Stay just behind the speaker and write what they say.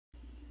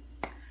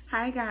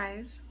Hi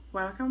guys,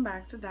 welcome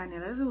back to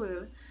Danyellalicious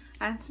World,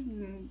 and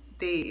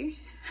today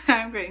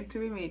I'm going to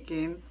be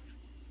making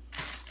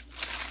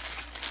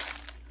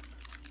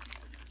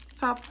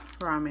top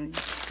ramen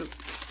soup.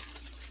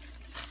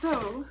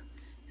 So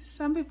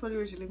some people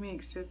usually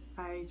makes it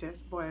by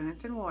just boiling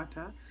it in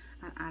water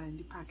and adding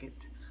the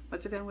packet,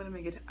 but today I'm going to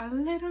make it a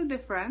little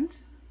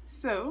different.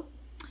 So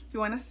if you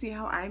want to see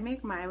how I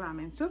make my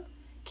ramen soup,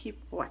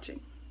 keep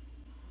watching.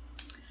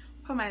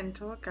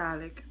 Pimento,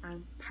 garlic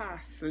and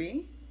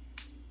parsley,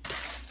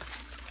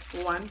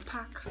 1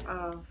 pack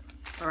of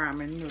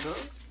ramen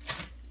noodles,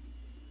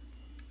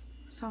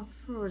 some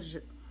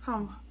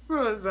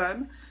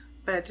frozen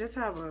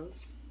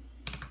vegetables,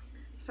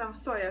 some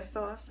soya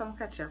sauce, some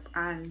ketchup,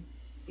 and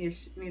you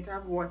need to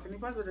have water in the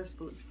pot with a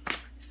spoon.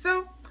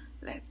 So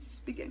let's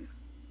begin.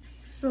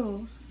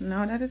 So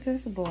now that it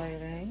is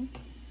boiling,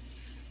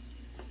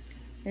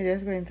 you're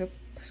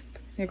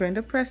going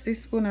to press the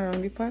spoon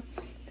around the pot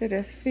to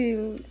just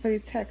feel for the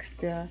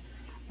texture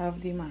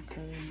of the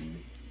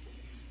macaroni.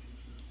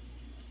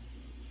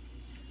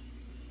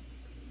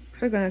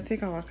 We're going to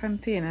take our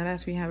container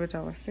that we have with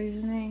our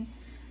seasoning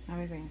and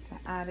we're going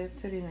to add it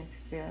to the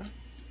mixture.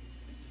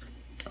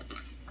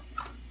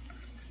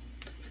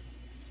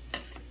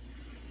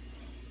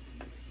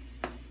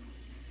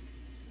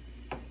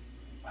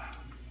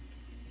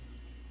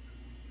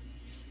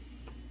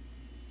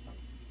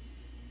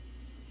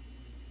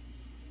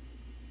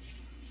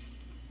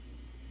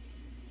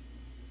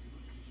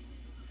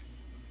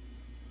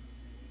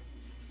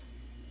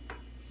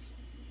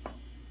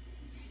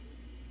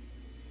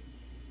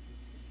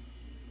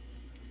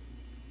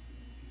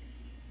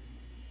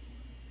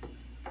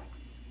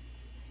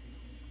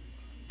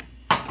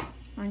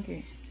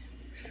 Okay,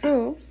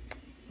 so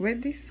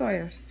with the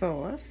soya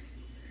sauce,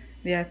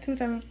 there are two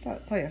types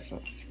of soya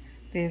sauce.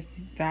 There's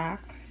the dark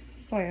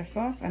soya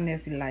sauce and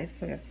there's the light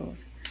soya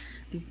sauce.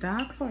 The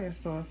dark soya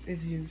sauce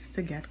is used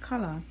to get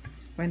color,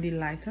 when the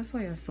lighter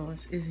soya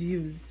sauce is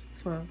used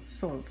for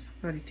salt,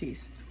 for the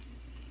taste.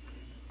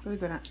 So we're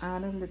gonna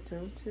add a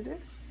little to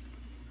this.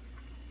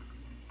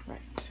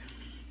 Right.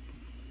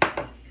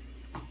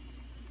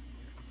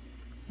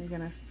 We're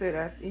gonna stir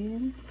that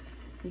in.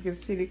 You can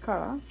see the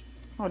color,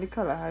 how the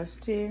color has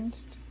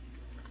changed.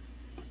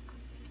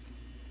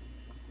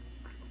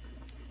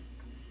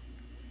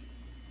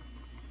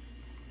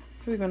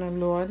 So we're going to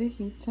lower the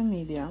heat to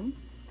medium.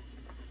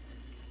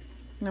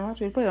 Now what,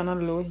 we'll put it on a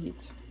low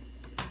heat.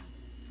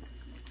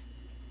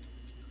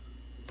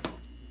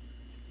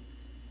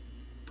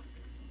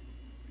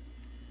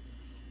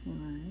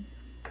 Right.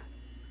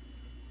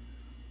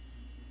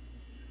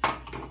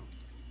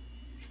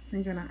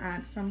 We're going to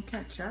add some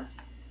ketchup.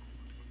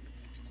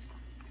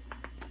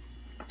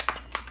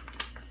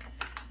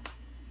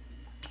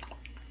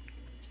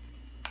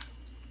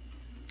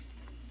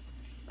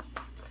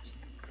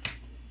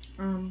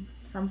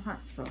 Some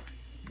hot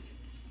sauce.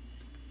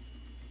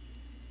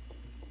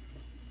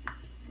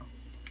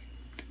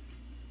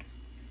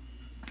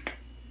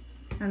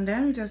 And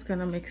then we're just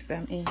gonna mix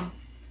them in.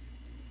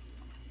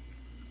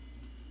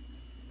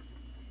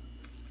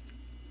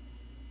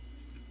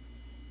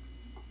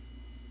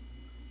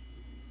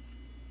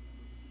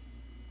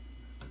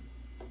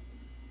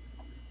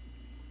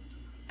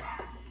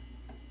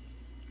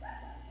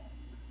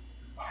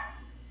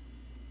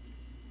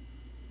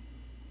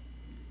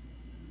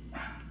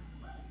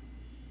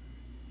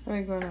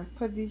 We're gonna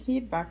put the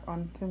heat back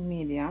onto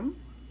medium.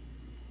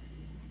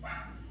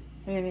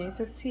 You need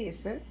to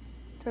taste it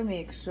to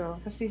make sure,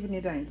 to see if you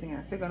need anything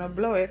else. You're gonna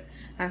blow it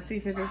and see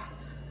if it is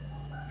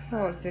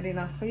salted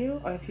enough for you,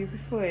 or if you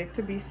prefer it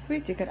to be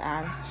sweet, you could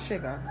add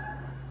sugar.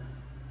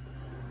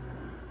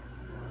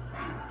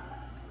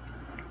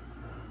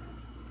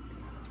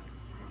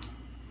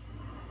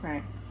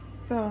 Right.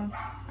 So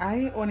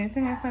only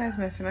thing I find is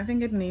missing, I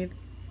think it needs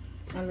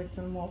a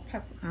little more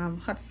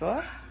hot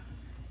sauce.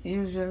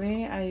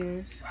 Usually I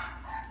use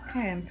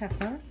cayenne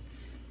pepper,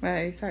 but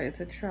I decided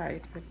to try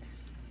it with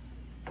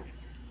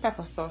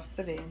pepper sauce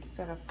today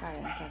instead of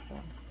cayenne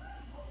pepper.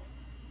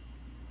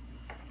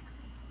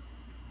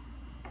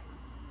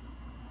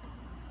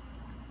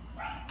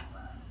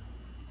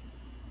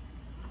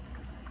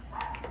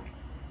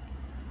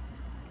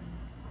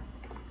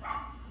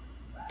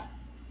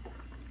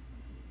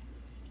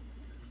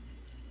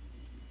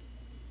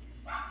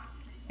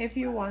 If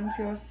you want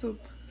your soup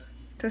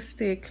to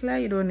stay clear,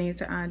 you don't need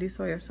to add the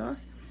soya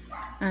sauce.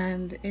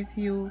 And if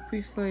you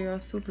prefer your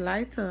soup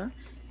lighter,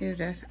 you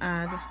just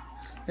add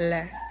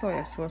less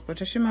soya sauce. But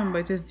just remember,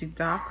 it is the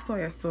dark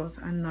soya sauce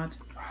and not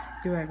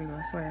the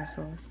regular soya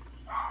sauce.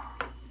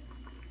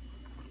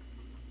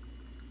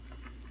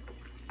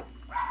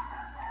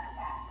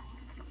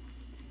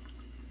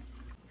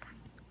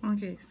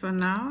 Okay, so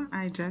now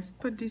I just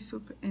put the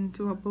soup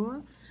into a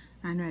bowl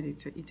and ready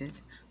to eat it.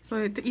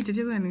 So to eat it,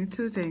 you're going to need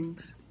two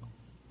things.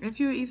 If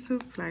you eat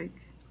soup like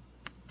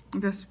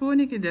the spoon,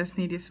 you can just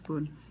need a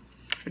spoon.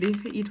 But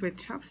if you eat with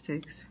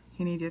chopsticks,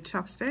 you need your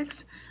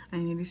chopsticks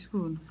and you need a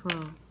spoon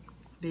for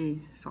the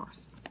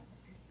sauce.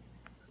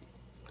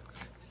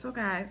 So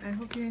guys, I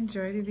hope you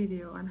enjoyed the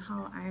video on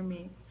how I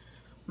make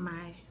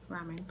my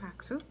ramen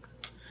pack soup.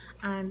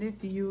 And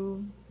if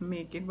you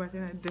make it but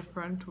in a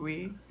different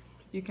way,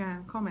 you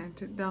can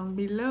comment it down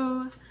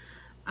below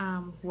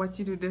what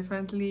you do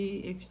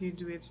differently, if you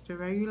do it the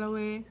regular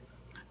way.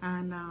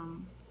 And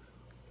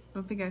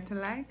don't forget to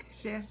like,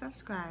 share,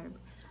 subscribe,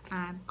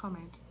 and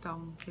comment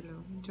down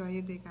below. Enjoy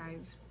your day,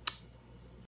 guys.